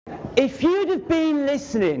If you'd have been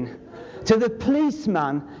listening to the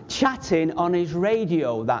policeman chatting on his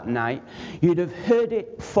radio that night, you'd have heard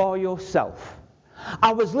it for yourself.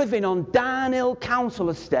 I was living on Darnhill Council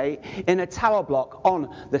Estate in a tower block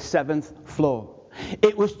on the 7th floor.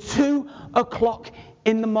 It was 2 o'clock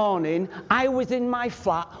in the morning. I was in my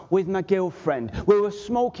flat with my girlfriend. We were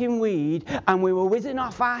smoking weed and we were whizzing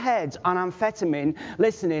off our heads on amphetamine,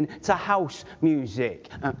 listening to house music.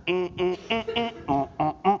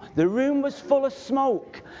 The room was full of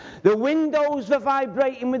smoke. The windows were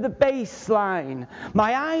vibrating with the bass line.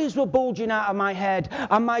 My eyes were bulging out of my head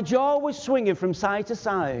and my jaw was swinging from side to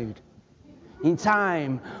side in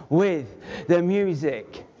time with the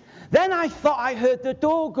music. Then I thought I heard the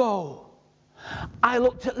door go. I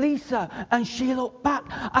looked at Lisa and she looked back.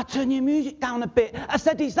 I turned your music down a bit. I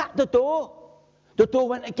said, "Is that the door?" The door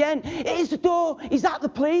went again. "It is the door. Is that the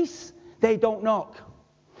police?" They don't knock.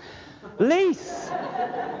 Lisa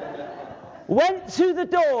went to the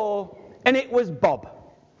door and it was Bob.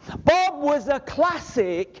 Bob was a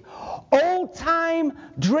classic old-time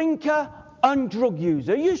drinker and drug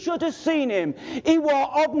user. You should have seen him. He wore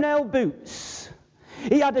hobnail boots.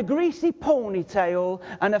 He had a greasy ponytail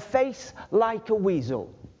and a face like a weasel.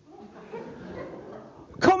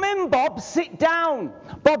 "Come in, Bob, sit down."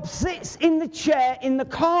 Bob sits in the chair in the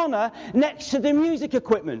corner next to the music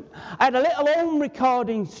equipment. I had a little home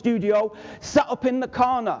recording studio set up in the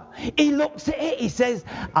corner. He looks at it, he says,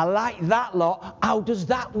 "I like that lot, how does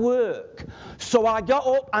that work?" So I got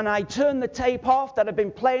up and I turned the tape off that had been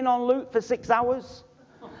playing on loop for 6 hours.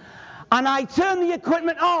 And I turned the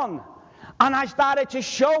equipment on. And I started to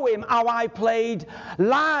show him how I played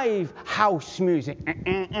live house music.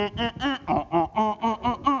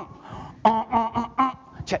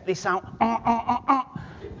 Check this out.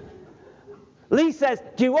 Lee says,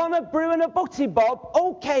 "Do you want a brew and a butty, Bob?"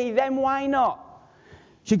 "Okay, then why not?"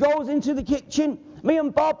 She goes into the kitchen. Me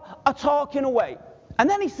and Bob are talking away. And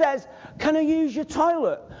then he says, "Can I use your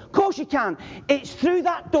toilet?" "Of course you can. It's through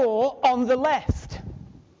that door on the left."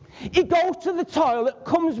 He goes to the toilet,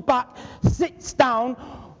 comes back, sits down.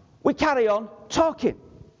 We carry on talking.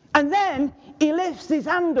 And then he lifts his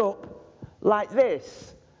hand up like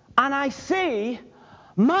this. And I see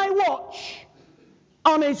my watch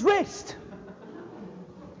on his wrist.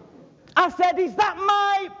 I said, "Is that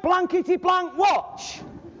my blankety blank watch?"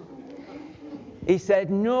 He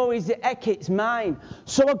said, "No, is it heck, it's mine."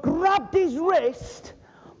 So I grabbed his wrist,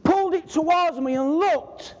 pulled it towards me and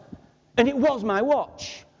looked. And it was my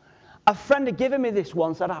watch. A friend had given me this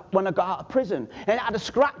once when I got out of prison, and it had a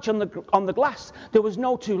scratch on the glass. There was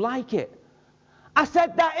no two like it. I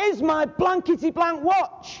said, "That is my blankety blank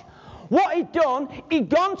watch." What he'd done, he'd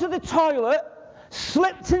gone to the toilet,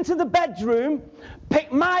 slipped into the bedroom,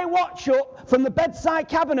 picked my watch up from the bedside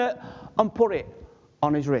cabinet and put it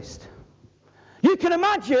on his wrist. You can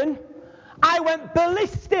imagine, I went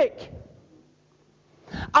ballistic.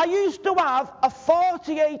 I used to have a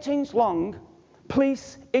 48-inch long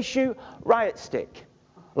police issue riot stick,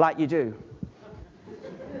 like you do.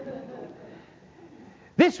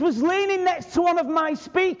 This was leaning next to one of my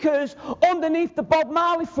speakers underneath the Bob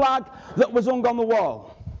Marley flag that was hung on the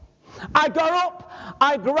wall. I got up,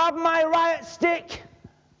 I grabbed my riot stick,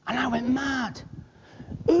 and I went mad.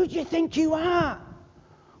 "Who do you think you are?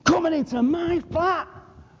 Coming into my flat?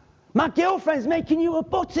 My girlfriend's making you a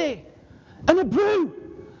butty and a brew,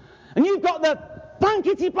 and you've got the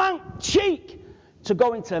blankety blank cheek to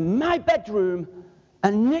go into my bedroom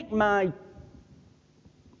and nick my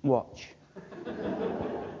watch."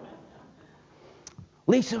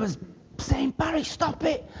 Lisa was saying, "Barry, stop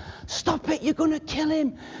it, you're going to kill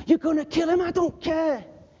him, I don't care."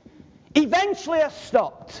 Eventually I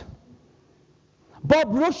stopped.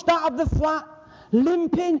 Bob rushed out of the flat,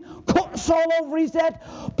 limping, cuts all over his head,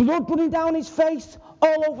 blood running down his face,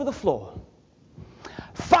 all over the floor.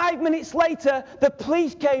 5 minutes later, the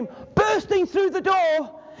police came bursting through the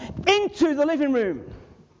door into the living room.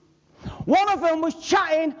 One of them was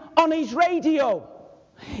chatting on his radio.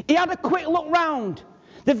 He had a quick look round.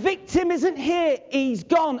 The victim isn't here, he's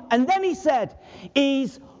gone. And then he said,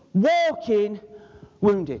 "He's walking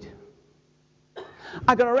wounded."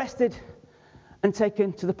 I got arrested and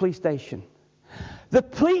taken to the police station. The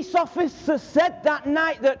police officer said that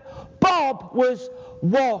night that Bob was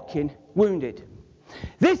walking wounded.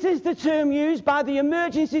 This is the term used by the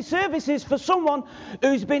emergency services for someone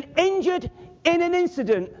who's been injured in an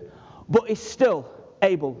incident but is still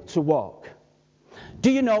able to walk. Do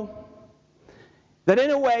you know that in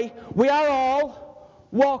a way we are all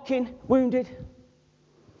walking wounded?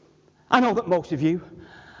 I know that most of you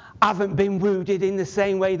haven't been wounded in the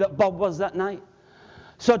same way that Bob was that night.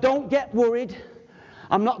 So don't get worried.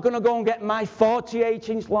 I'm not going to go and get my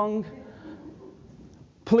 48-inch long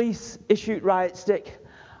police issued riot stick.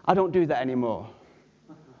 I don't do that anymore.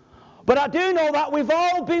 But I do know that we've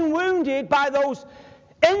all been wounded by those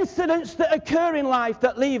incidents that occur in life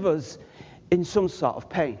that leave us in some sort of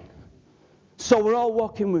pain. So we're all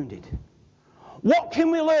walking wounded. What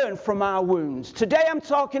can we learn from our wounds? Today I'm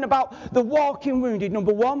talking about the walking wounded.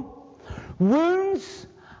 Number one, wounds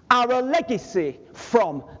are a legacy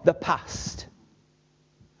from the past.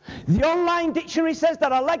 The online dictionary says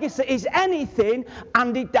that a legacy is anything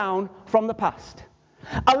handed down from the past.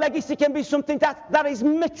 A legacy can be something that is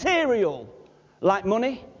material, like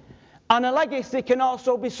money. And a legacy can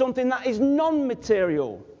also be something that is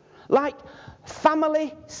non-material, like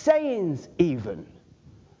family sayings even.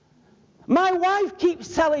 My wife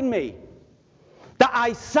keeps telling me that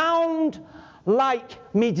I sound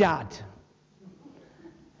like me dad.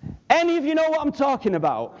 Any of you know what I'm talking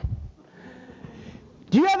about?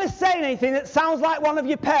 Do you ever say anything that sounds like one of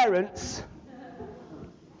your parents?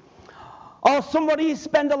 Or somebody you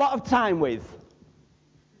spend a lot of time with?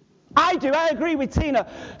 I do, I agree with Tina.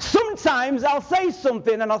 Sometimes I'll say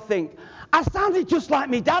something and I'll think, I sounded just like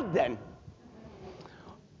me dad then.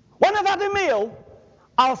 When I've had a meal,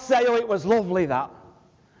 I'll say, oh, it was lovely that.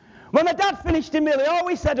 When my dad finished a meal, he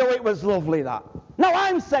always said, oh, it was lovely that. Now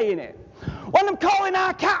I'm saying it. When I'm calling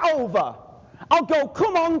our cat over, I'll go,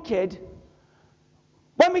 come on, kid.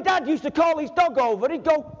 When my dad used to call his dog over, he'd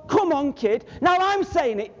go, come on, kid. Now I'm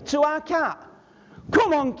saying it to our cat.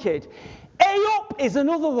 Come on, kid. Hey up is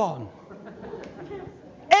another one.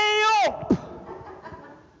 Hey up.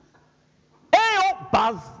 Hey up,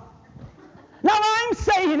 Baz. Now I'm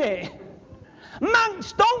saying it.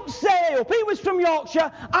 Manx, don't say up. He was from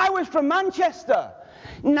Yorkshire, I was from Manchester.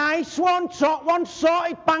 Nice one, top one,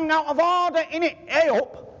 sorted, bang out of order, innit? Hey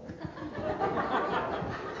up.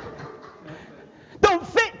 Don't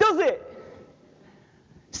fit, does it?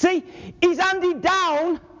 See, he's handed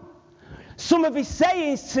down some of his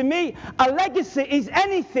sayings to me. A legacy is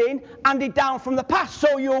anything handed down from the past.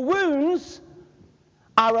 So your wounds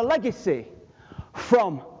are a legacy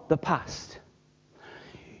from the past.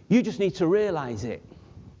 You just need to realize it.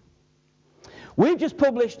 We've just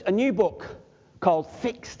published a new book called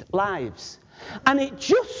Fixed Lives. And it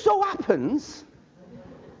just so happens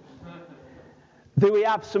that we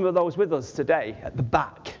have some of those with us today at the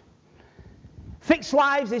back. Fixed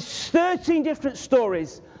Lives is 13 different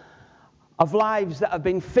stories of lives that have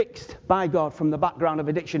been fixed by God from the background of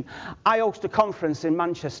addiction. I host a conference in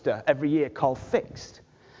Manchester every year called Fixed.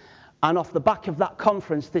 And off the back of that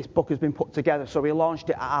conference, this book has been put together. So we launched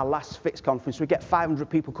it at our last Fixed conference. We get 500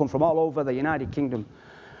 people come from all over the United Kingdom,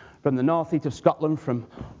 from the northeast of Scotland, from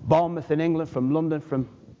Bournemouth in England, from London, from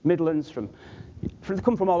Midlands, they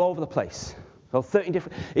come from all over the place. So 13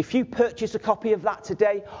 different. If you purchase a copy of that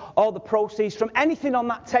today, all the proceeds from anything on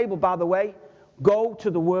that table, by the way, go to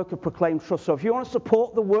the work of Proclaim Trust. So if you want to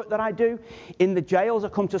support the work that I do in the jails, I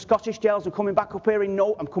come to Scottish jails. I'm coming back up here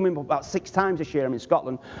I'm coming up about 6 times this year. I'm in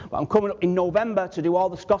Scotland. But I'm coming up in November to do all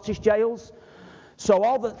the Scottish jails. So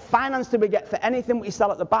all the finance that we get for anything we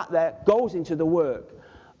sell at the back there goes into the work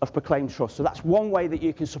of Proclaim Trust. So that's one way that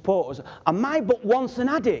you can support us. And my book, Once an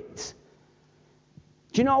Addict.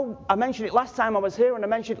 Do you know, I mentioned it last time I was here and I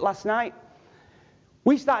mentioned it last night.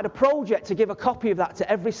 We started a project to give a copy of that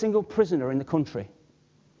to every single prisoner in the country.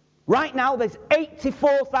 Right now, there's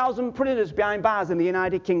 84,000 prisoners behind bars in the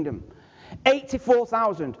United Kingdom.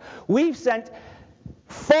 84,000. We've sent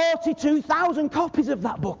 42,000 copies of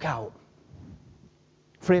that book out.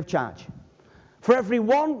 Free of charge. For every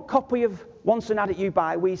one copy of Once an Addict you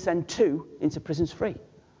buy, we send 2 into prisons free,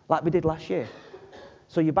 like we did last year.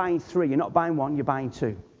 So you're buying 3. You're not buying 1, you're buying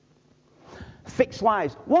 2. Fixed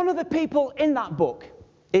Lives. One of the people in that book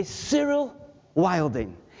is Cyril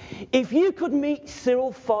Wilding. If you could meet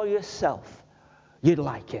Cyril for yourself, you'd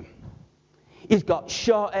like him. He's got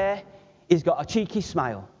short hair, he's got a cheeky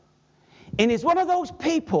smile. And he's one of those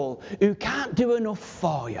people who can't do enough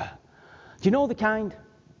for you. Do you know the kind?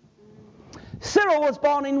 Cyril was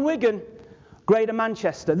born in Wigan, Greater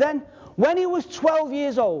Manchester. Then, when he was 12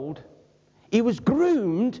 years old, he was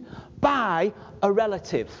groomed by a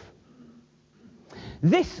relative.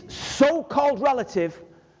 This so-called relative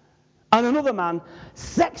and another man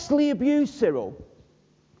sexually abused Cyril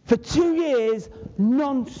for 2 years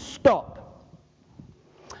non-stop.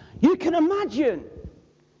 You can imagine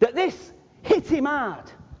that this hit him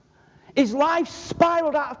hard. His life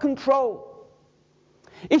spiraled out of control.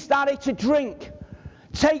 He started to drink,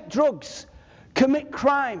 take drugs, commit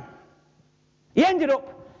crime. He ended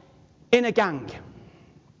up in a gang.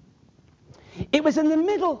 It was in the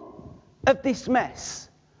middle of this mess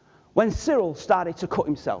when Cyril started to cut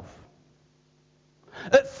himself.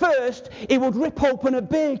 At first, he would rip open a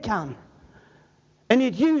beer can, and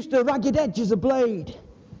he'd use the ragged edge as a blade.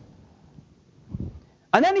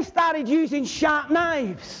 And then he started using sharp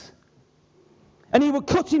knives, and he would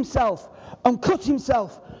cut himself, and cut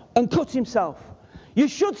himself, and cut himself. You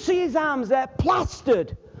should see his arms there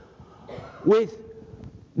plastered with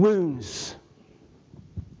wounds.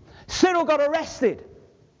 Cyril got arrested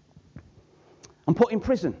and put in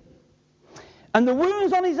prison. And the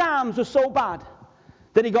wounds on his arms were so bad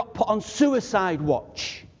that he got put on suicide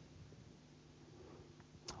watch.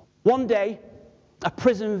 One day, a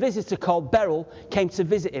prison visitor called Beryl came to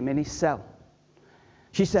visit him in his cell.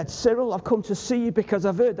 She said, "Cyril, I've come to see you because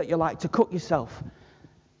I've heard that you like to cut yourself."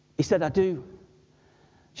 He said, "I do."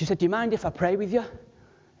 She said, "Do you mind if I pray with you?"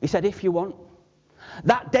 He said, "If you want."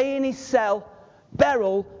 That day in his cell,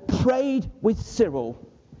 Beryl prayed with Cyril,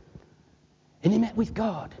 and he met with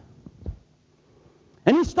God.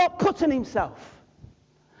 And he stopped cutting himself.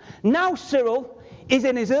 Now Cyril is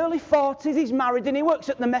in his early 40s, he's married, and he works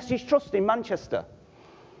at the Message Trust in Manchester.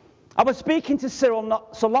 I was speaking to Cyril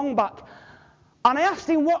not so long back, and I asked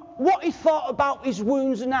him what he thought about his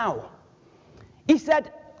wounds now. He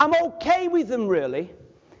said, "I'm okay with them, really.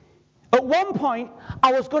 At one point,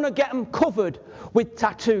 I was going to get them covered with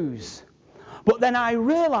tattoos. But then I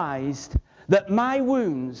realized that my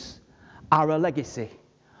wounds are a legacy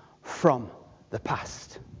from the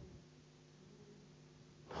past."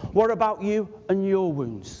 What about you and your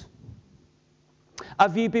wounds?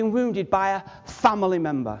 Have you been wounded by a family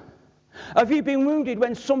member? Have you been wounded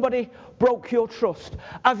when somebody broke your trust?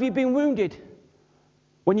 Have you been wounded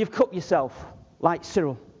when you've cut yourself, like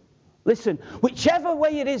Cyril? Listen, whichever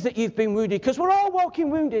way it is that you've been wounded, because we're all walking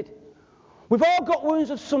wounded. We've all got wounds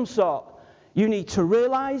of some sort. You need to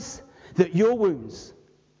realize that your wounds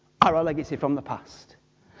are a legacy from the past.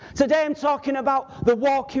 Today I'm talking about the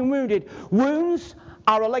walking wounded. Wounds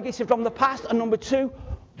are a legacy from the past. And number two,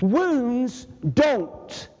 wounds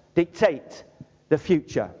don't dictate the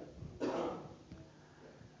future.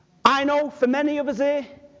 I know for many of us here,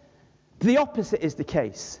 the opposite is the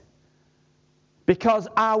case. Because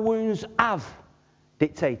our wounds have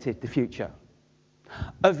dictated the future.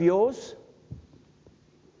 Of yours?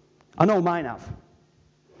 I know mine have.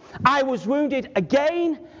 I was wounded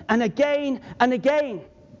again and again and again.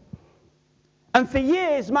 And for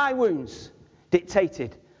years, my wounds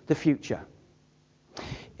dictated the future.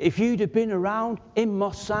 If you'd have been around in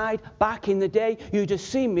Moss Side back in the day, you'd have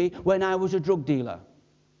seen me when I was a drug dealer.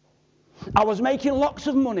 I was making lots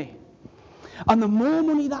of money. And the more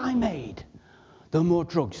money that I made, the more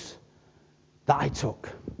drugs that I took.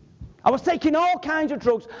 I was taking all kinds of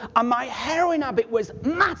drugs, and my heroin habit was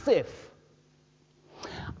massive.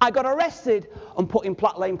 I got arrested and put in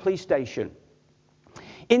Platt Lane Police Station.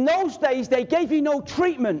 In those days, they gave you no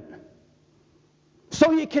treatment.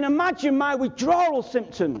 So you can imagine my withdrawal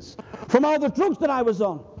symptoms from all the drugs that I was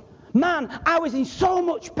on. Man, I was in so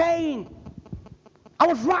much pain. I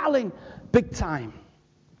was rattling big time.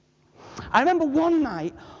 I remember one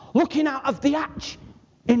night looking out of the hatch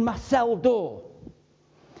in my cell door,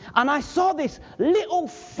 and I saw this little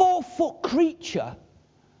 4-foot creature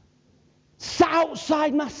sat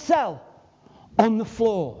outside my cell on the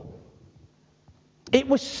floor. It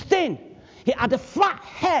was thin, it had a flat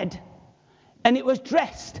head, and it was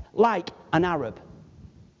dressed like an Arab.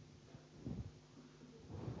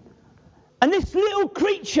 And this little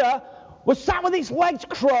creature was sat with its legs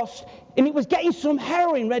crossed, and it was getting some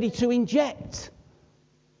heroin ready to inject.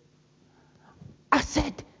 I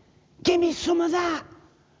said, "Give me some of that.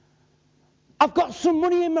 I've got some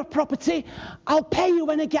money in my property. I'll pay you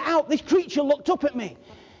when I get out." This creature looked up at me.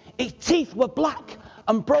 Its teeth were black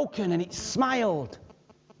and broken, and it smiled.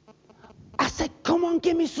 I said, "Come on,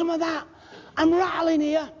 give me some of that. I'm rattling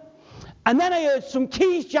here." And then I heard some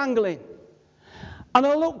keys jangling. And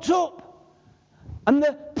I looked up, and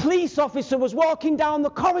the police officer was walking down the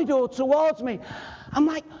corridor towards me. I'm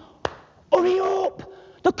like, "Hurry up,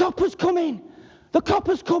 the copper's coming. The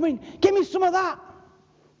copper's coming. Give me some of that,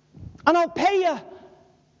 and I'll pay you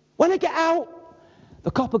when I get out."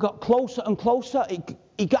 The copper got closer and closer.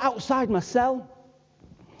 He got outside my cell,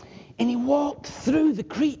 and he walked through the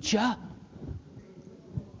creature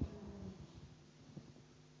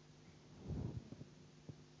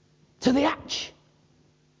to the hatch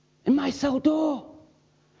in my cell door.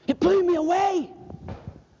 It blew me away.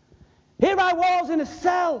 Here I was in a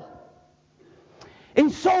cell, in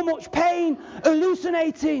so much pain,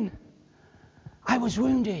 hallucinating. I was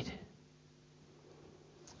wounded.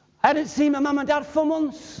 I hadn't seen my mum and dad for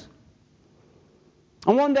months.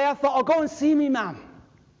 And one day I thought, I'll go and see me mum.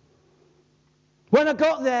 When I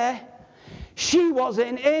got there, she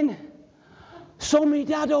wasn't in. So my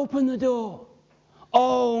dad opened the door.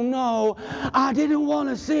 Oh no, I didn't want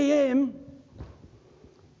to see him.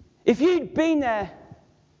 If you'd been there,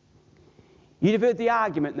 you'd have heard the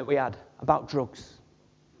argument that we had about drugs.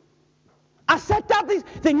 I said, Dad,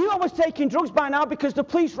 they knew I was taking drugs by now because the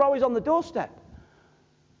police were always on the doorstep.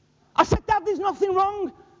 I said, Dad, there's nothing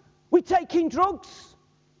wrong with taking drugs.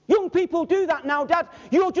 Young people do that now, Dad.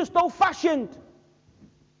 You're just old-fashioned.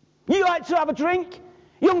 You like to have a drink.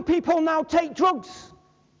 Young people now take drugs.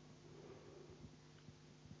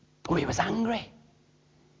 Oh, he was angry.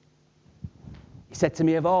 He said to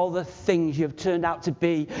me, of all the things you've turned out to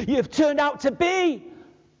be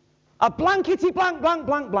a blankety blank, blank,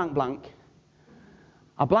 blank, blank, blank.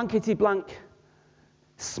 A blankety blank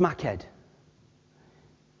smackhead.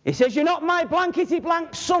 He says, you're not my blankety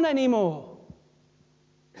blank son anymore.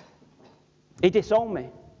 He disowned me.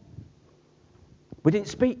 We didn't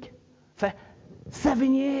speak for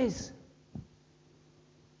 7 years.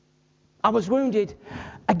 I was wounded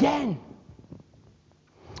again.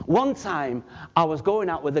 One time, I was going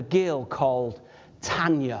out with a girl called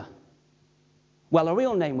Tanya. Well, her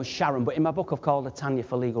real name was Sharon, but in my book I've called her Tanya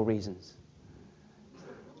for legal reasons.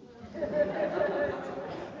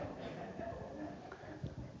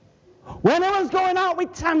 When I was going out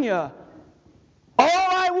with Tanya, all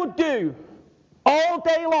I would do all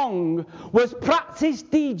day long was practice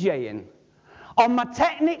DJing on my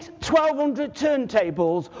Technics 1200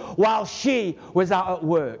 turntables while she was out at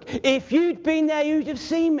work. If you'd been there, you'd have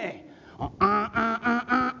seen me.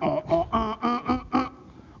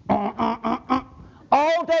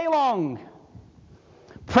 All day long.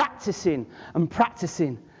 Practicing and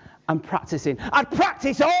practicing and practicing. I'd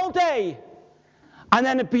practice all day and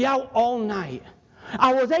then I'd be out all night.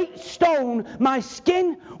 I was 8 stone, my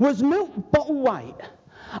skin was milk bottle white.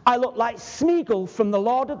 I looked like Smeagol from The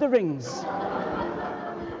Lord of the Rings.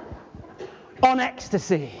 On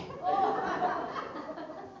ecstasy.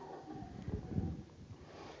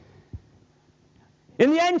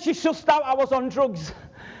 In the end, she sussed out I was on drugs.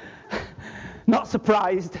 Not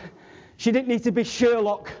surprised. She didn't need to be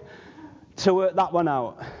Sherlock to work that one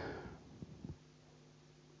out.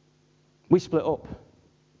 We split up.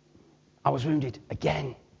 I was wounded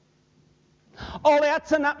again. All I had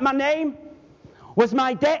to nap my name was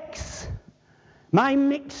my decks, my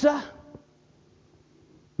mixer,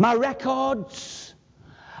 my records,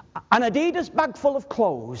 an Adidas bag full of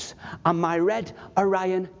clothes, and my red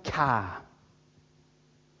Orion car.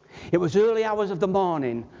 It was early hours of the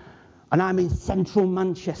morning, and I'm in central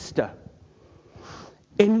Manchester,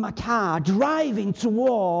 in my car, driving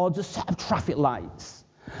towards a set of traffic lights.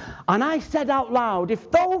 And I said out loud, if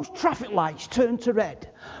those traffic lights turn to red,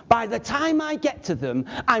 by the time I get to them,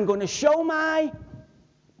 I'm going to show my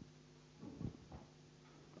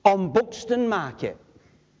on Buxton Market.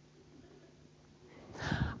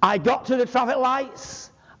 I got to the traffic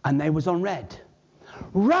lights, and they was on red.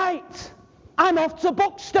 Right, I'm off to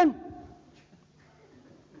Buxton.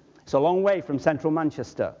 It's a long way from central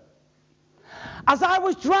Manchester. As I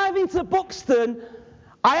was driving to Buxton,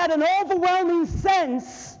 I had an overwhelming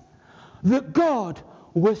sense that God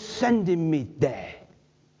was sending me there.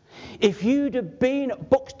 If you'd have been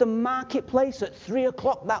at Buxton Marketplace at 3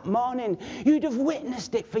 o'clock that morning, you'd have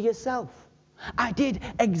witnessed it for yourself. I did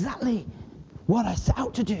exactly what I set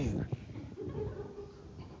out to do.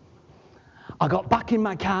 I got back in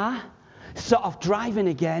my car, set off driving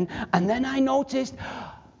again, and then I noticed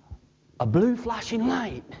a blue flashing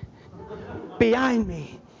light behind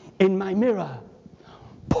me in my mirror.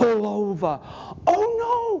 Pull over. Oh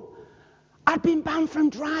no! I'd been banned from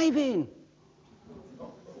driving.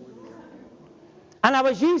 And I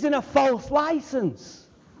was using a false license.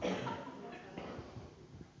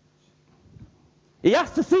 He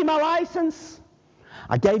asked to see my license.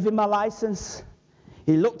 I gave him my license.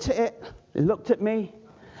 He looked at it. He looked at me.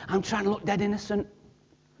 I'm trying to look dead innocent.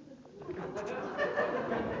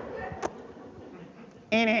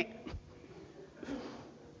 In it.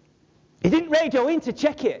 He didn't radio in to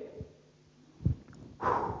check it.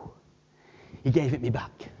 He gave it me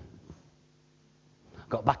back.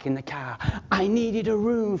 Got back in the car. I needed a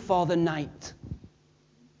room for the night.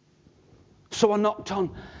 So I knocked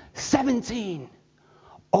on 17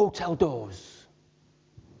 hotel doors,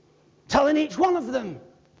 telling each one of them,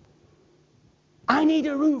 I need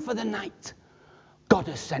a room for the night. God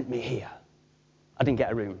has sent me here. I didn't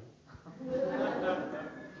get a room.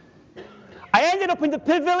 I ended up in the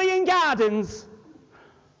Pavilion Gardens,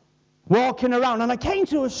 walking around, and I came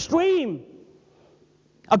to a stream.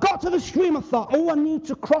 I got to the stream, I thought, oh, I need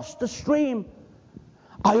to cross the stream.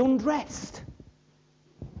 I undressed.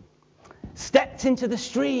 stepped into the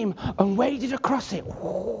stream and waded across it.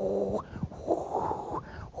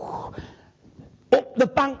 Up the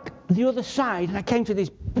bank, the other side, and I came to this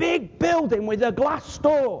big building with a glass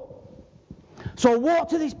door. So I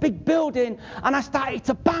walked to this big building and I started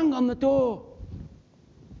to bang on the door.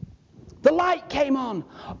 The light came on.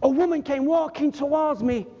 A woman came walking towards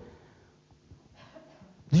me.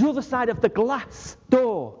 The other side of the glass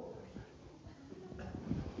door.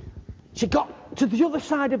 She got to the other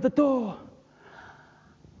side of the door.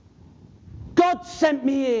 God sent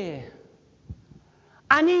me here.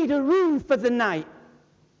 I need a room for the night.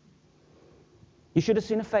 You should have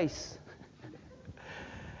seen her face.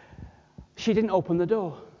 She didn't open the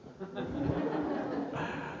door.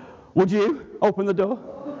 Would you open the door?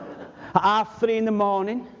 At 3:30 in the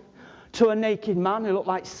morning, to a naked man who looked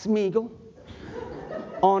like Smeagol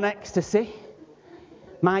on ecstasy.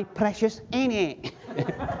 My precious, ain't it?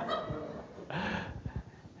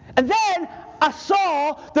 And then I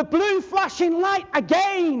saw the blue flashing light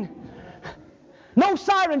again. No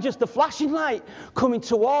siren, just a flashing light coming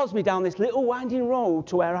towards me down this little winding road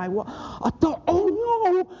to where I was. I thought, oh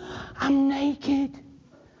no, I'm naked.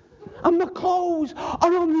 And my clothes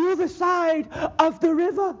are on the other side of the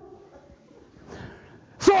river.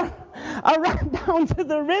 So I ran down to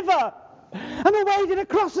the river and I waded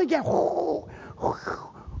across again.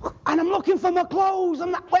 And I'm looking for my clothes.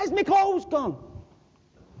 I'm like, where's my clothes gone?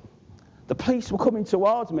 The police were coming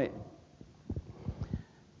towards me.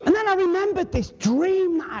 And then I remembered this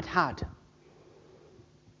dream that I'd had.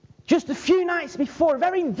 Just a few nights before, a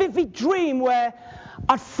very vivid dream where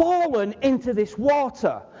I'd fallen into this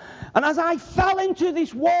water. And as I fell into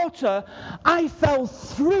this water, I fell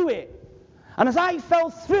through it. And as I fell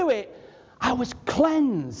through it, I was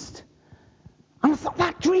cleansed. And I thought,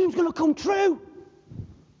 that dream's going to come true.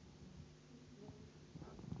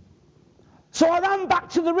 So I ran back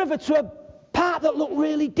to the river to a part that looked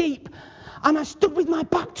really deep. And I stood with my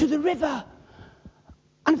back to the river.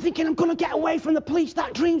 I'm thinking, I'm going to get away from the police.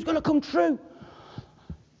 That dream's going to come true.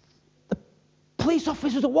 The police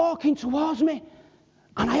officers are walking towards me.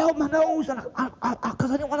 And I held my nose,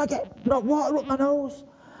 because I didn't want to get water up my nose.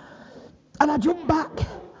 And I jumped back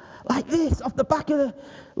like this off the back of the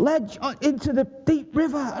ledge into the deep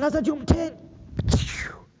river. And as I jumped in,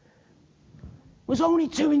 it was only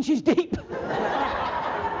 2 inches deep.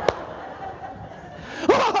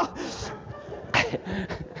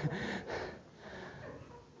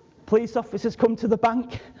 Police officers come to the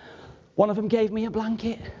bank. One of them gave me a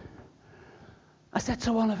blanket. I said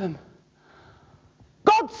to one of them,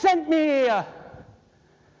 God sent me here.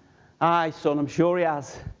 Aye, son, I'm sure he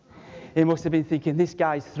has. He must have been thinking, this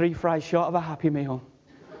guy's 3 fries short of a Happy Meal.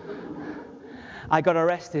 I got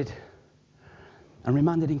arrested and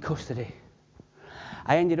remanded in custody.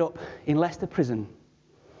 I ended up in Leicester Prison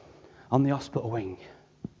on the hospital wing.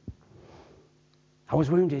 I was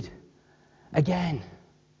wounded again.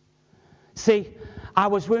 See, I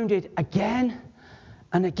was wounded again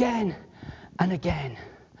and again and again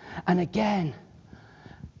and again.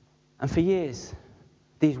 And for years,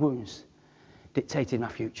 these wounds dictated my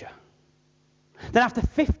future. Then after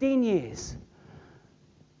 15 years,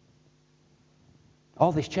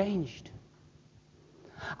 all this changed.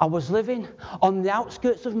 I was living on the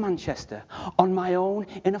outskirts of Manchester on my own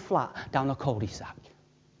in a flat down a cul-de-sac.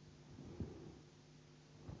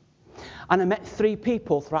 And I met 3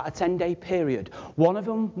 people throughout a 10-day period. One of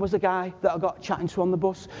them was a guy that I got chatting to on the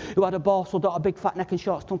bus who had a borsal dot, a big fat neck and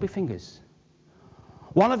short stumpy fingers.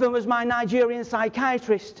 One of them was my Nigerian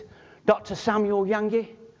psychiatrist, Dr. Samuel Yangi.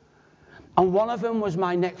 And one of them was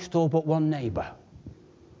my next door but one neighbour.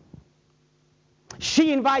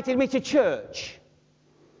 She invited me to church.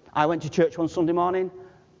 I went to church one Sunday morning.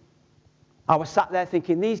 I was sat there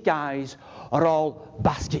thinking, these guys are all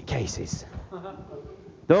basket cases.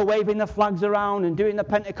 They're waving the flags around and doing the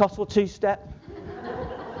Pentecostal 2-step.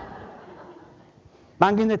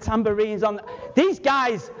 Banging the tambourines on. These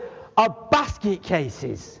guys are basket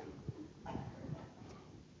cases.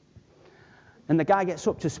 And the guy gets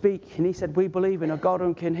up to speak and he said, we believe in a God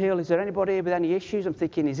who can heal. Is there anybody here with any issues? I'm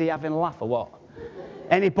thinking, is he having a laugh or what?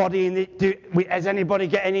 Anybody has anybody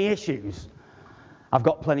got any issues? I've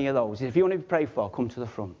got plenty of those. If you want to be prayed for, come to the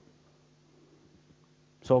front.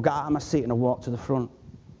 So I got out of my seat and I walked to the front.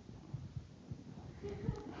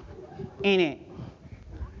 In it.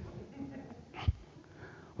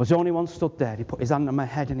 Was the only one stood there. He put his hand on my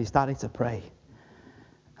head and he started to pray.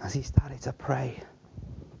 As he started to pray,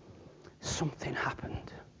 something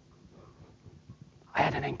happened. I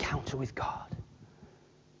had an encounter with God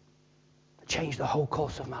that changed the whole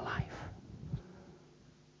course of my life.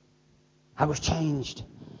 I was changed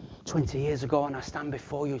 20 years ago, and I stand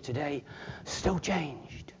before you today, still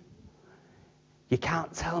changed. You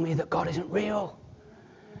can't tell me that God isn't real.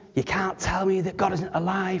 You can't tell me that God isn't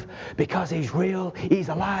alive, because He's real, He's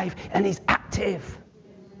alive, and He's active.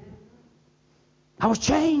 I was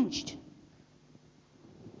changed.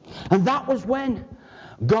 And that was when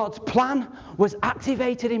God's plan was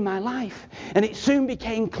activated in my life. And it soon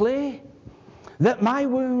became clear that my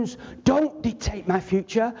wounds don't dictate my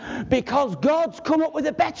future, because God's come up with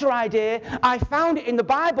a better idea. I found it in the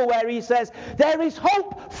Bible where He says, there is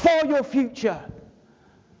hope for your future.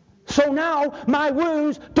 So now my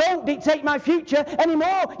wounds don't dictate my future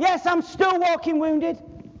anymore. Yes, I'm still walking wounded.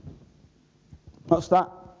 What's that?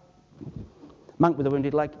 Monk with a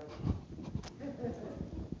wounded leg.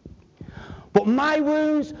 But my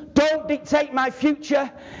wounds don't dictate my future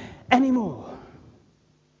anymore.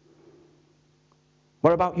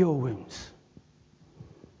 What about your wounds?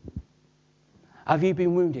 Have you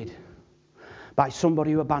been wounded by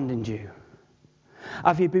somebody who abandoned you?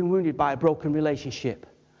 Have you been wounded by a broken relationship?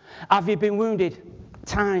 Have you been wounded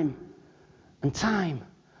time and time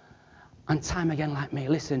and time again like me?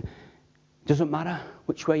 Listen, doesn't matter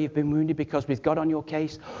which way you've been wounded, because with God on your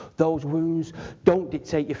case, those wounds don't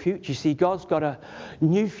dictate your future. You see, God's got a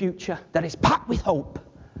new future that is packed with hope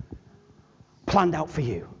planned out for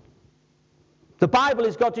you. The Bible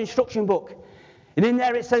is God's instruction book. And in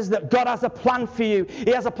there it says that God has a plan for you.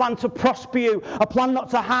 He has a plan to prosper you, a plan not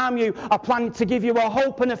to harm you, a plan to give you a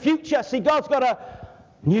hope and a future. See, God's got a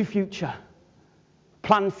new future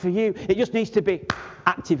planned for you. It just needs to be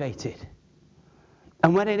activated.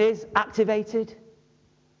 And when it is activated,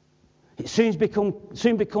 it soon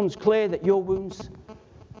becomes clear that your wounds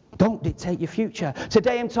don't dictate your future.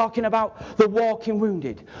 Today I'm talking about the walking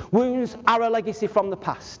wounded. Wounds are a legacy from the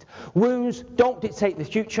past. Wounds don't dictate the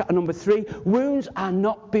future. And number 3, wounds are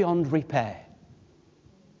not beyond repair.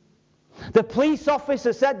 The police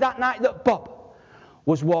officer said that night that Bob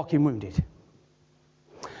was walking wounded.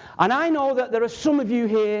 And I know that there are some of you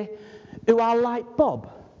here who are like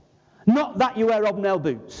Bob. Not that you wear hobnail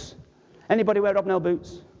boots. Anybody wear hobnail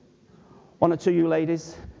boots? One or two of you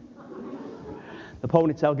ladies. The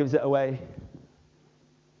ponytail gives it away.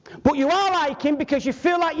 But you are like him because you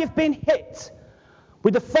feel like you've been hit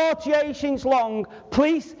with a 48-inch long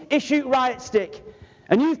police-issued riot stick,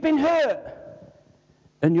 and you've been hurt,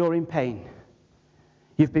 and you're in pain.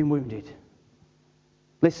 You've been wounded.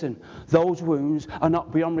 Listen, those wounds are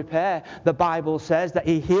not beyond repair. The Bible says that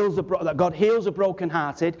that God heals the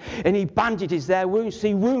brokenhearted, and He bandages their wounds.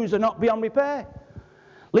 See, wounds are not beyond repair.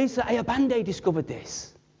 Lisa Ayabande discovered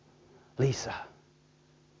this. Lisa.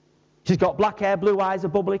 She's got black hair, blue eyes, a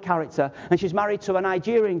bubbly character, and she's married to a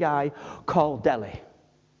Nigerian guy called Dele.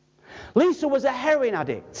 Lisa was a heroin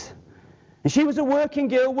addict, and she was a working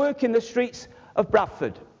girl working the streets of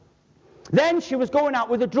Bradford. Then she was going out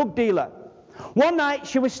with a drug dealer. One night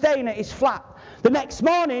she was staying at his flat. The next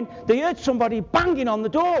morning they heard somebody banging on the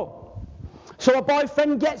door. So her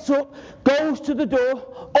boyfriend gets up, goes to the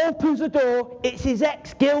door, opens the door. It's his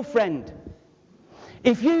ex-girlfriend.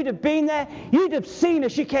 If you'd have been there, you'd have seen her.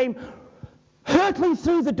 She came hurtling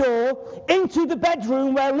through the door into the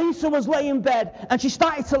bedroom where Lisa was laying in bed, and she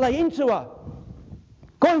started to lay into her,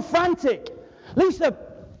 going frantic. Lisa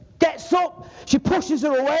gets up, she pushes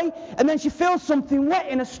her away, and then she feels something wet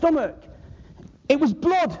in her stomach. It was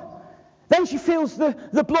blood. Then she feels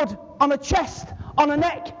the blood on her chest, on her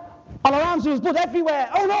neck, on her arms. There was blood everywhere.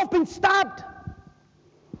 Oh no, I've been stabbed.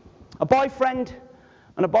 A boyfriend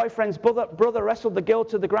and a boyfriend's brother wrestled the girl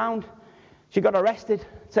to the ground. She got arrested,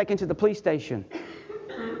 taken to the police station.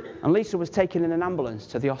 And Lisa was taken in an ambulance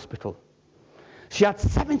to the hospital. She had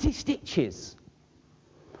 70 stitches.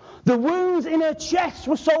 The wounds in her chest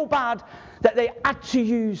were so bad that they had to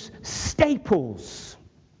use staples.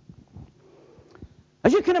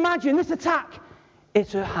 As you can imagine, this attack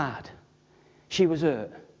hit her hard. She was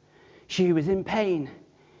hurt. She was in pain.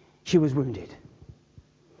 She was wounded.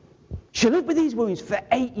 She lived with these wounds for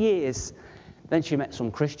 8 years. Then she met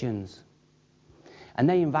some Christians. And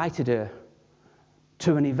they invited her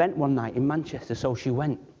to an event one night in Manchester, so she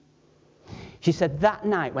went. She said that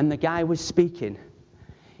night when the guy was speaking,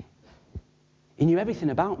 he knew everything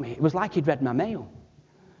about me. It was like he'd read my mail.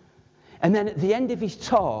 And then at the end of his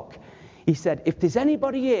talk, he said, if there's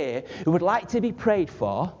anybody here who would like to be prayed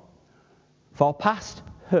for past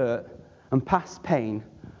hurt and past pain,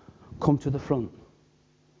 come to the front.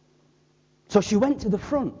 So she went to the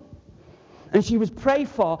front, and she was prayed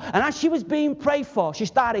for. And as she was being prayed for, she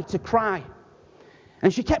started to cry.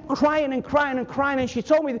 And she kept crying and crying and crying. And she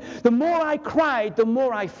told me, the more I cried, the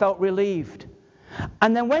more I felt relieved.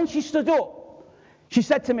 And then when she stood up, she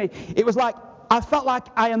said to me, it was like I felt like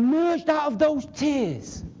I emerged out of those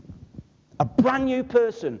tears a brand new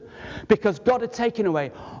person, because God had taken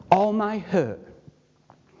away all my hurt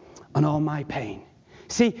and all my pain.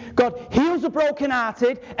 See, God heals the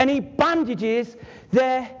brokenhearted and He bandages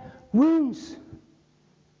their wounds.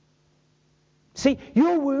 See,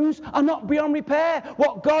 your wounds are not beyond repair.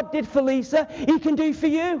 What God did for Lisa, He can do for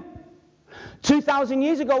you. 2,000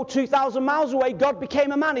 years ago, 2,000 miles away, God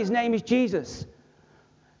became a man. His name is Jesus.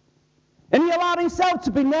 And He allowed Himself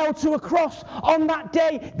to be nailed to a cross. On that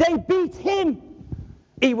day, they beat Him.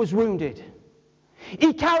 He was wounded.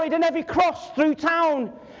 He carried an heavy cross through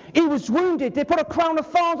town. He was wounded. They put a crown of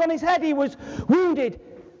thorns on His head. He was wounded.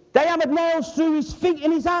 They hammered nails through His feet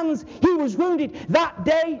and His hands. He was wounded. That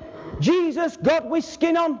day, Jesus, God with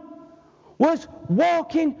skin on, was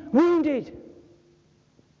walking wounded.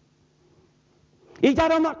 He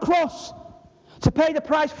died on that cross to pay the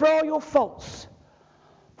price for all your faults,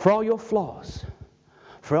 for all your flaws,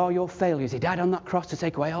 for all your failures. He died on that cross to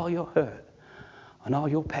take away all your hurt and all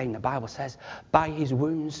your pain. The Bible says, by His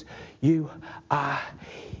wounds you are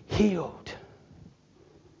healed.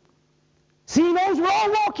 See, He knows we're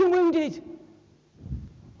all walking wounded.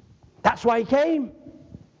 That's why He came.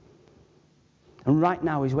 And right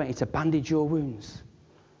now He's waiting to bandage your wounds.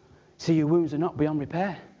 See, your wounds are not beyond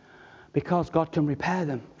repair, because God can repair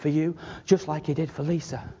them for you just like He did for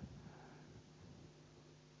Lisa.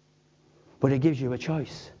 But He gives you a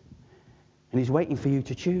choice. And He's waiting for you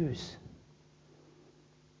to choose.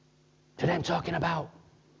 Today I'm talking about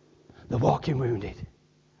the walking wounded.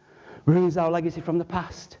 Wounds are our legacy from the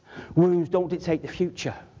past. Wounds don't dictate the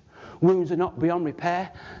future. Wounds are not beyond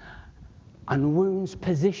repair. And wounds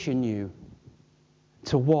position you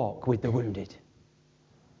to walk with the wounded.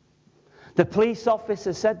 The police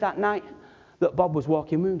officer said that night that Bob was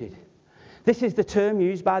walking wounded. This is the term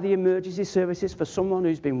used by the emergency services for someone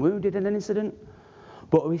who's been wounded in an incident,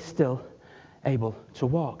 but who is still able to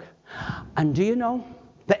walk. And do you know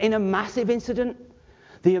that in a massive incident,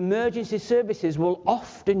 the emergency services will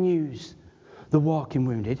often use the walking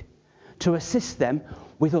wounded to assist them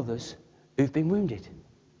with others who've been wounded?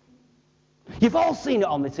 You've all seen it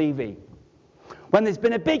on the TV. When there's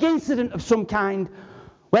been a big incident of some kind,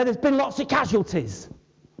 where there's been lots of casualties.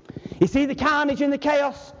 You see the carnage and the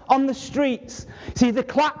chaos on the streets. You see the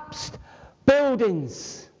collapsed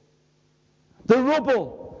buildings, the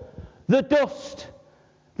rubble, the dust,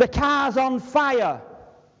 the cars on fire,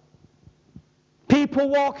 people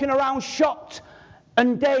walking around shocked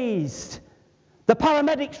and dazed, the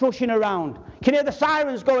paramedics rushing around. You can hear the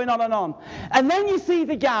sirens going on. And then you see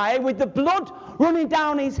the guy with the blood running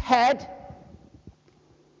down his head,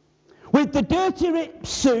 with the dirty ripped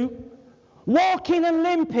suit, walking and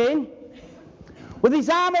limping, with his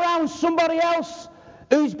arm around somebody else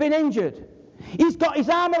who's been injured. He's got his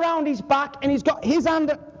arm around his back, and he's got his arm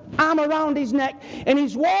around his neck, and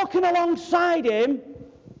he's walking alongside him,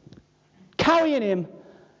 carrying him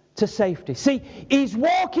to safety. See, he's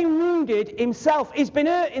walking wounded himself. He's been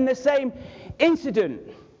hurt in the same incident.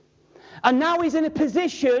 And now he's in a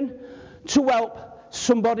position to help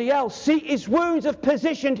somebody else. See, his wounds have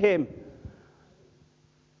positioned him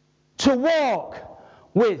to walk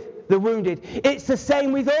with the wounded. It's the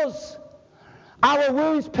same with us. Our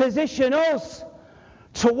wounds position us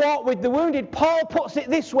to walk with the wounded. Paul puts it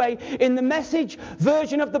this way in the Message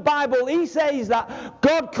version of the Bible. He says that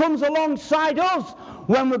God comes alongside us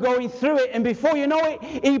when we're going through it, and before you know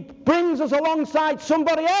it, He brings us alongside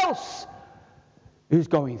somebody else who's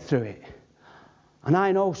going through it. And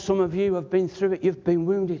I know some of you have been through it. You've been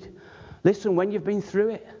wounded. Listen, when you've been through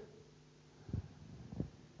it,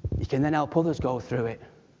 you can then help others go through it.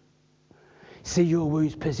 See, your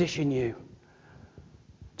wounds position you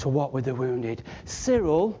to walk with the wounded.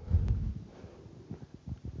 Cyril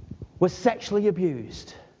was sexually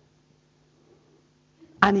abused,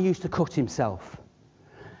 and he used to cut himself.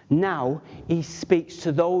 Now he speaks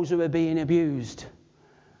to those who are being abused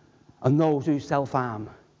and those who self-harm.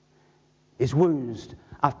 His wounds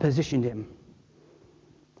have positioned him.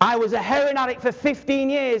 I was a heroin addict for 15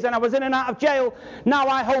 years, and I was in and out of jail. Now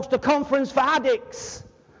I host a conference for addicts,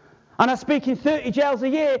 and I speak in 30 jails a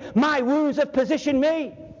year. My wounds have positioned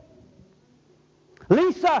me.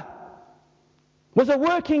 Lisa was a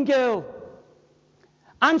working girl,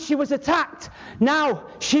 and she was attacked. Now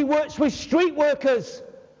she works with street workers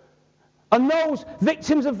and those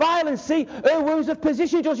victims of violence. See, her wounds have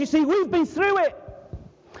positioned us. You see, we've been through it.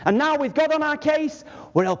 And now with God on our case,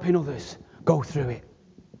 we're helping others go through it.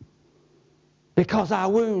 Because our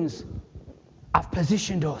wounds have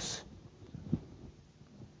positioned us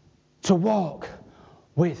to walk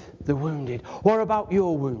with the wounded. What about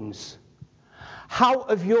your wounds? How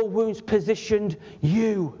have your wounds positioned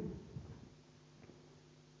you?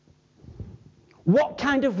 What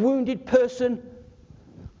kind of wounded person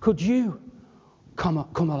could you come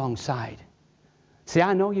alongside? See,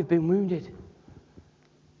 I know you've been wounded.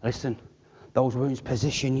 Listen, those wounds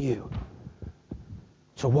position you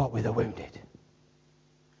to walk with the wounded.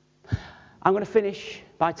 I'm going to finish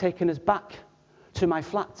by taking us back to my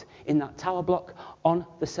flat in that tower block on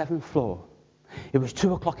the 7th floor. It was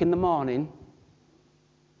 2 o'clock in the morning.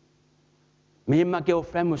 Me and my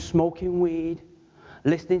girlfriend were smoking weed,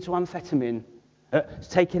 listening to amphetamine,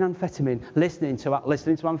 taking amphetamine, listening to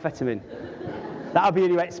amphetamine. That would be a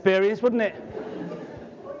new experience, wouldn't it?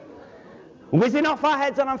 Whizzing off our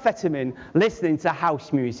heads on amphetamine, listening to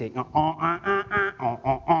house music.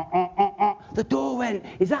 The door went.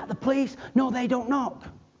 Is that the police? No, they don't knock.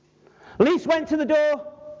 Lise went to the door,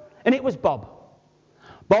 and it was Bob.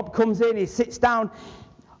 Bob comes in, he sits down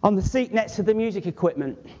on the seat next to the music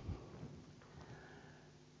equipment.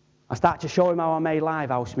 I start to show him how I made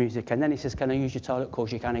live house music, and then he says, can I use your toilet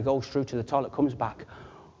cushion? And he goes through to the toilet, comes back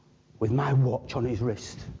with my watch on his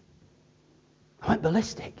wrist. I went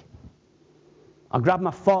ballistic. I grabbed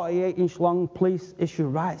my 48-inch long police issue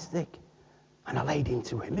right stick, and I laid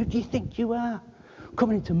into him. Who do you think you are,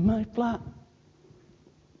 coming into my flat?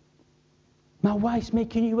 My wife's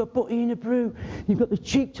making you a butty and a brew. You've got the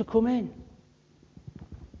cheek to come in.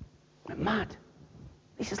 I'm mad.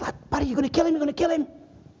 He says, like, Barry, you're going to kill him, you're going to kill him.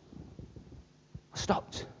 I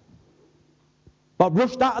stopped. Bob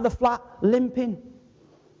rushed out of the flat, limping,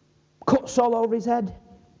 cuts all over his head.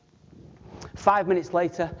 5 minutes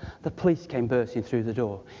later, the police came bursting through the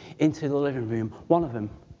door into the living room. One of them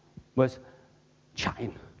was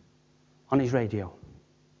chatting on his radio.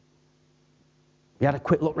 He had a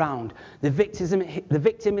quick look round. The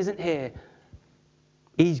victim isn't here.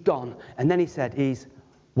 He's gone. And then he said he's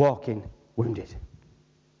walking wounded.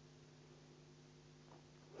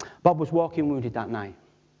 Bob was walking wounded that night.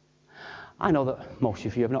 I know that most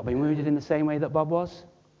of you have not been wounded in the same way that Bob was.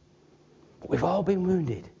 But we've all been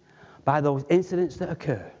wounded by those incidents that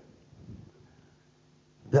occur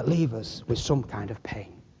that leave us with some kind of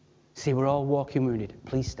pain. See, we're all walking wounded.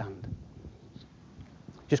 Please stand.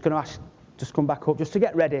 Just going to ask, just come back up, just to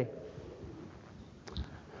get ready.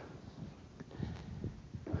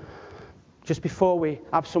 Just before we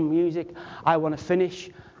have some music, I want to finish,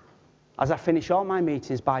 as I finish all my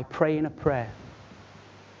meetings, by praying a prayer.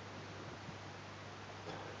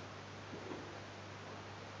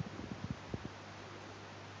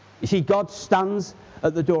 You see, God stands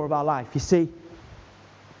at the door of our life. You see,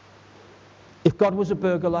 if God was a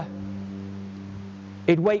burglar,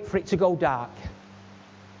 he'd wait for it to go dark.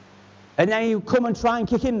 And then he'd come and try and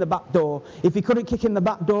kick in the back door. If he couldn't kick in the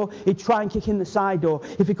back door, he'd try and kick in the side door.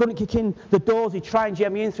 If he couldn't kick in the doors, he'd try and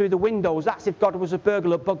jam you in through the windows. That's if God was a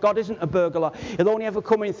burglar. But God isn't a burglar. He'll only ever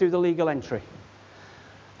come in through the legal entry.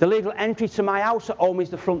 The legal entry to my house at home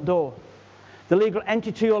is the front door. The legal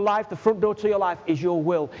entry to your life, the front door to your life, is your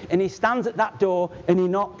will. And he stands at that door and he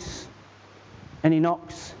knocks. And he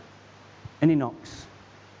knocks. And he knocks.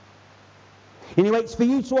 And he waits for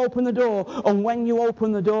you to open the door. And when you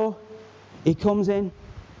open the door, he comes in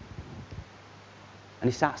and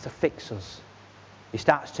he starts to fix us. He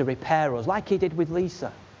starts to repair us, like he did with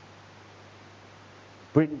Lisa.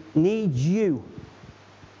 But it needs you.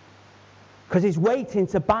 Because he's waiting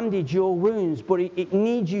to bandage your wounds, but it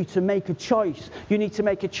needs you to make a choice. You need to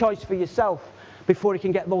make a choice for yourself before he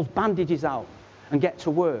can get those bandages out and get to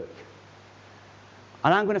work.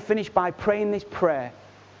 And I'm going to finish by praying this prayer.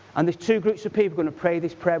 And there's two groups of people going to pray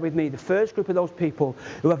this prayer with me. The first group of those people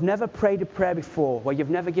who have never prayed a prayer before, where you've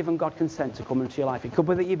never given God consent to come into your life. It could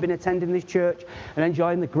be that you've been attending this church and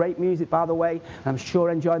enjoying the great music, by the way. And I'm sure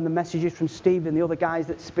enjoying the messages from Steve and the other guys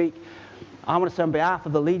that speak. I want to say on behalf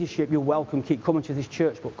of the leadership, you're welcome. Keep coming to this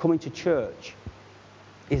church. But coming to church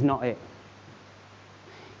is not it.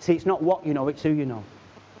 See, it's not what you know, it's who you know.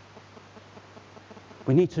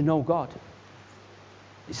 We need to know God.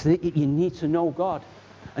 You need to know God.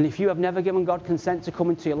 And if you have never given God consent to come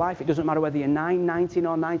into your life, it doesn't matter whether you're 9, 19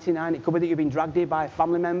 or 99. It could be that you've been dragged here by a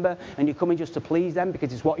family member and you're coming just to please them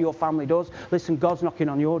because it's what your family does. Listen, God's knocking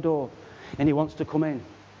on your door and he wants to come in.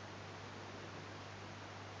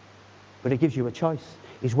 But he gives you a choice.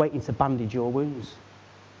 He's waiting to bandage your wounds.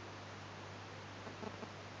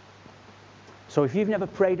 So if you've never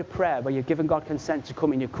prayed a prayer where you've given God consent to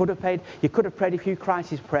come in, you could have prayed a few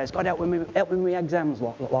crisis prayers. God, help me with my exams,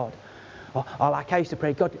 Lord. Or like I used to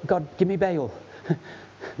pray, God, give me bail.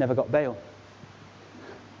 Never got bail.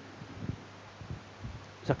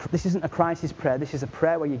 So this isn't a crisis prayer. This is a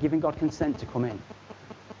prayer where you're giving God consent to come in.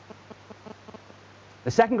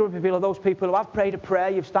 The second group of people are those people who have prayed a prayer,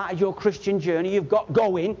 you've started your Christian journey, you've got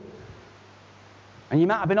going, and you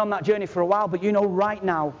might have been on that journey for a while, but you know right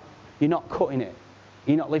now you're not cutting it.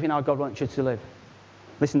 You're not living how God wants you to live.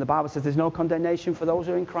 Listen, the Bible says there's no condemnation for those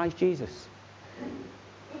who are in Christ Jesus.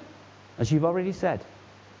 As you've already said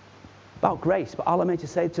about grace, but all I'm going to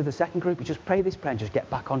say to the second group is just pray this prayer and just get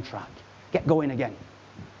back on track. Get going again.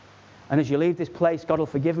 And as you leave this place, God will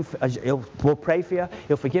forgive and we'll pray for you.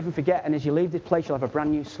 He'll forgive and forget. And as you leave this place, you'll have a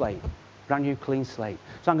brand new slate, brand new clean slate.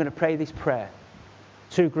 So I'm going to pray this prayer.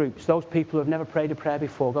 Two groups. Those people who have never prayed a prayer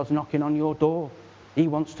before, God's knocking on your door. He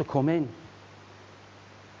wants to come in.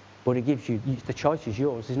 But he gives you, the choice is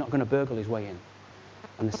yours. He's not going to burgle his way in.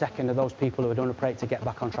 And the second are those people who are going to pray to get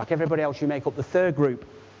back on track. Everybody else, you make up the third group.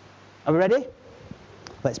 Are we ready?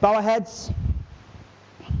 Let's bow our heads.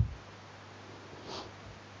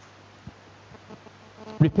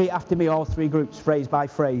 Repeat after me, all three groups, phrase by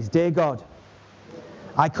phrase. Dear God,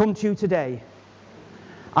 I come to you today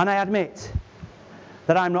and I admit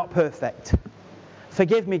that I'm not perfect.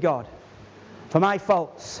 Forgive me, God, for my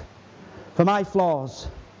faults, for my flaws,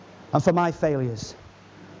 and for my failures.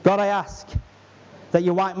 God, I ask that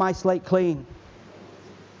you wipe my slate clean,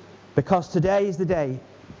 because today is the day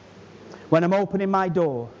when I'm opening my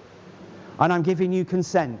door and I'm giving you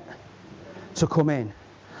consent to come in.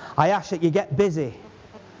 I ask that you get busy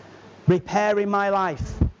repairing my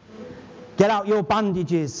life. Get out your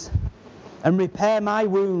bandages and repair my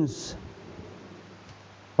wounds.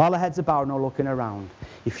 While the heads are bowed, no looking around.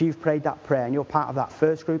 If you've prayed that prayer and you're part of that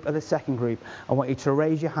first group or the second group, I want you to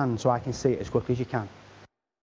raise your hand so I can see it as quickly as you can.